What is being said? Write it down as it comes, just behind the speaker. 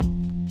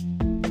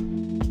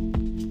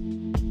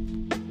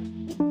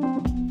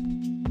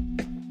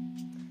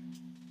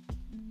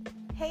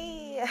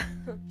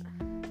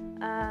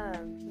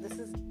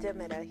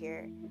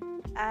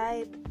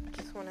I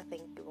just want to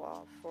thank you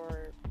all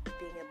for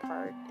being a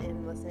part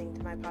and listening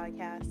to my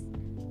podcast.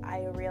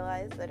 I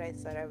realized that I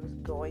said I was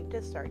going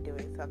to start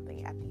doing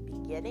something at the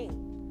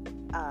beginning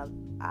of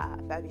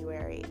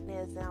February, and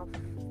it is now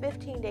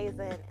 15 days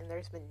in, and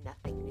there's been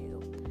nothing new.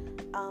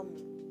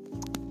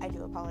 I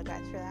do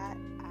apologize for that.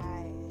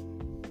 I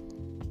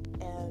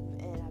am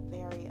in a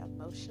very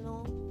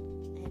emotional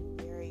and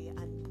very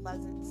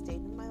unpleasant state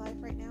in my life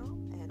right now,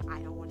 and I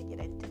don't want to get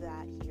into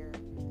that here,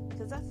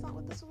 because that's not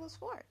what this was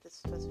for. This is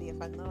supposed to be a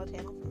fun little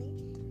channel for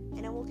me,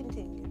 and it will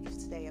continue to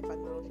stay a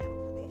fun little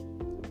channel for me.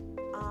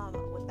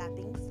 With that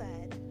being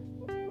said,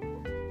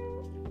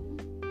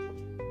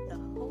 the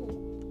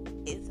hope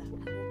is that I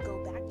will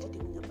go back to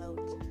doing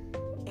emotes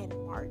in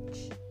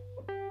March,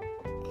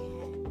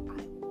 and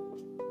I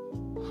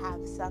will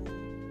have some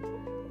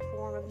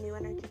form of new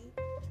energy.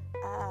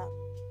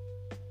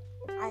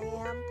 I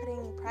am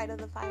putting Pride of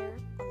the Fire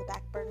on the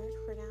back burner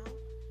for now,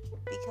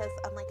 because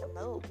unlike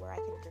emote where I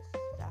can just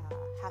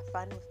have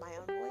fun with my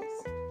own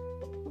voice,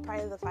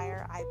 Pride of the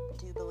Fire I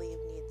do believe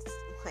needs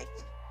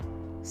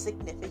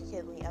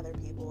significantly other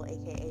people,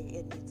 aka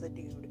it needs a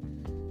dude.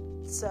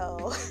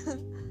 So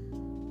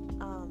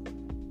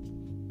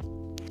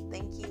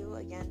thank you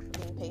again for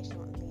being patient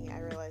with me. I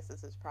realize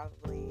this is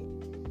probably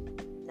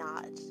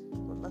not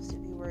what most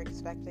of you were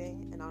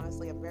expecting, and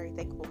honestly I'm very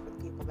thankful for the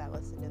people that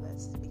listen to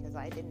this, because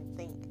I didn't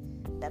think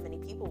that many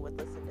people would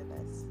listen to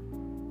this.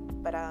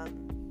 But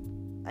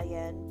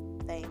again,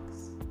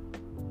 thanks.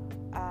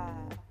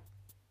 I'm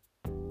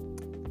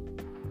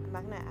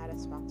not gonna add a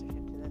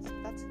sponsorship to this.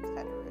 That's kind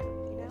of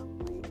rude, you know?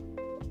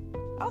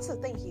 Also,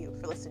 thank you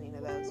for listening to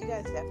those. You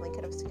guys definitely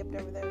could have skipped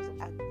over those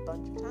a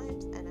bunch of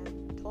times, and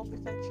I'm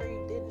 12% sure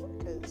you didn't,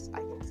 because I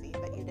can see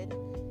that you didn't,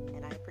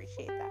 and I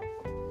appreciate that.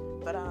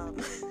 But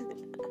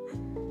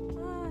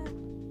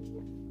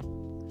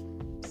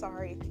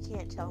sorry if you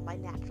can't tell, my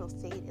natural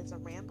state is a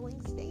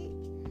rambling state,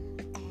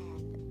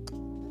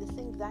 and this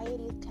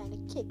anxiety is kind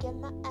of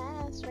kicking my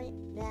ass right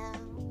now.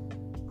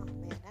 Oh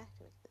man, I have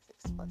to make this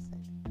explicit.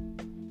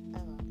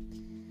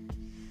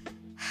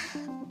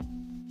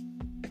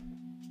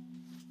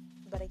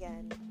 But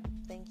again,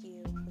 thank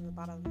you from the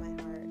bottom of my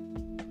heart.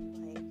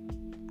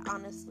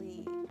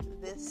 Honestly,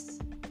 this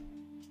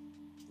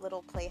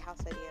little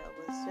playhouse idea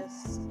was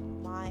just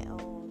my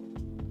own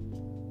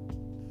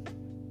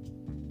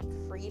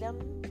freedom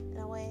in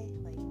a way.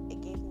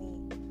 It gave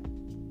me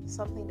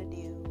something to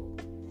do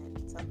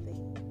and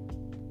something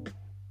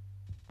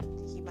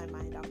to keep my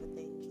mind off of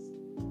things.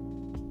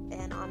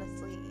 And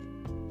honestly,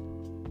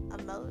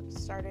 emote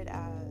started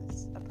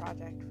as a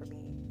project for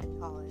me in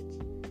college,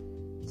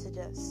 to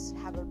just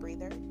have a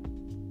breather,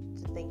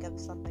 to think of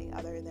something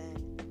other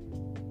than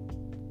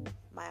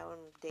my own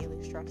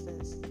daily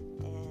stresses,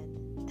 and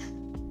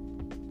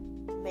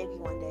maybe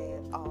one day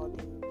I'll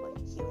do a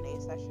Q&A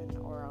session,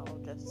 or I'll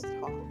just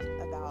talk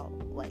about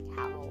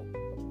how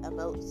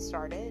emote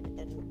started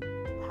and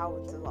how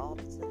it's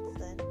evolved since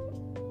then.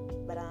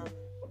 But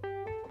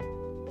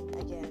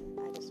again,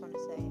 I just want to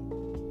say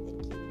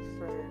thank you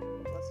for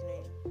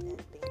listening and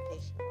being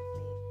patient with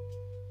me,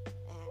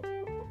 and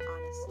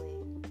honestly,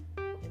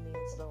 it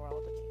means the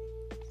world to me.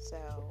 So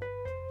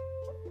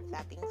with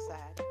that being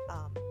said,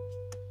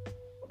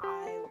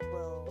 I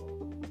will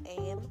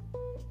aim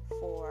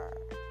for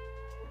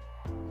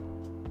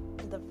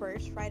the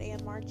first Friday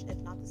in March, if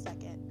not the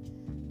second,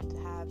 to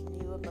have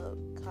new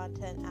emote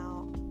content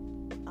out.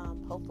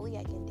 Hopefully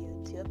I can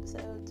do 2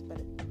 episodes,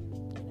 but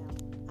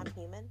I'm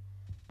human,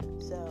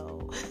 so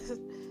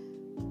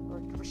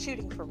we're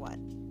shooting for 1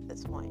 at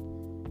this point.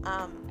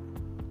 But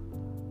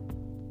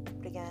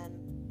again,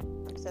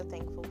 I'm so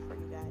thankful for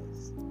you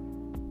guys,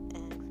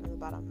 and from the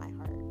bottom of my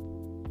heart,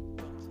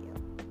 thank you.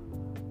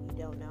 You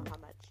don't know how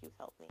much you've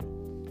helped me.